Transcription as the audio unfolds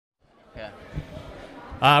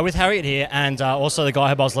Okay. With Harriet here, and also the guy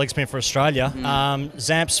who bowls leg spin for Australia.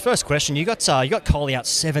 Zamps, first question: you got Kohli out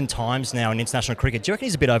 7 times now in international cricket. Do you reckon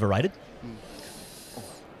he's a bit overrated?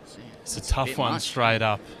 It's a tough one, straight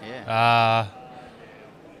up. Yeah.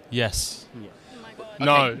 Yes. Yeah.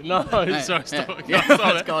 No, sorry, stop.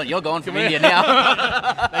 Yeah, you're going from India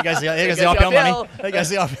now. There goes the IPL money. There goes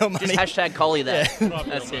the IPL money. Just hashtag Kohli there. Yeah.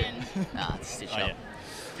 That's it. Nah, it's stitched up. Yeah.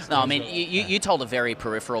 No, I mean, you told a very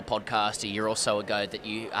peripheral podcast a year or so ago that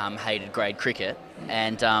you hated grade cricket,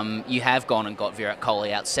 and you have gone and got Virat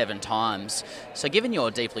Kohli out 7 times. So given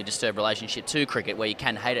your deeply disturbed relationship to cricket, where you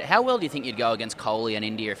can hate it, how well do you think you'd go against Kohli and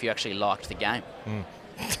India if you actually liked the game?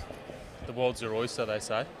 The world's your oyster, they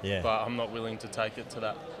say. Yeah. But I'm not willing to take it to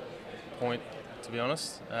that point, to be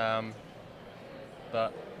honest.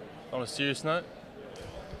 But on a serious note,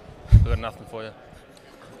 I've got nothing for you.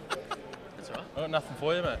 That's right. I've got nothing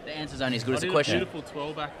for you, mate. The answer's only as good as the I question. did a beautiful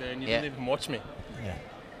 12 back there, and you didn't even watch me. Yeah.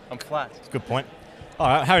 I'm flat. That's a good point. All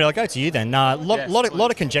right, Harry, I'll go to you then.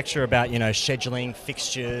 Lot of conjecture about scheduling,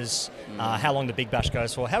 fixtures, how long the Big Bash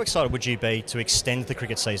goes for. How excited would you be to extend the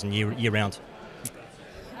cricket season year round?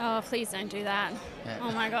 Oh, please don't do that. Yeah.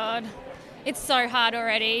 Oh my God. It's so hard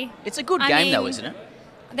already. It's a good game though, isn't it?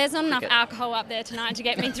 There's not enough alcohol up there tonight to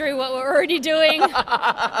get me through what we're already doing.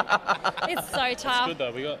 It's so tough. It's good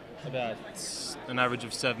though. We got about an average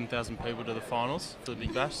of 7,000 people to the finals for the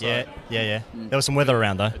Big Bash. So Yeah. There was some weather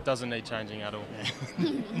around though. it doesn't need changing at all.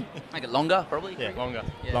 Make it longer, probably. Yeah. Longer.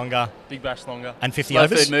 Yeah. Longer. Big Bash longer. And 50 Slow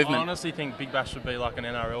overs? food I movement. honestly think Big Bash would be like an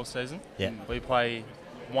NRL season. Yeah. We play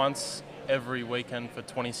once every weekend for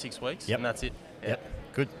 26 weeks, Yep. and that's it. Yep.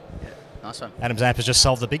 Good. Nice one. Adam Zampa has just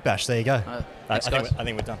solved the Big Bash. There you go. Thanks, guys. I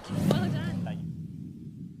think we're done. Well done.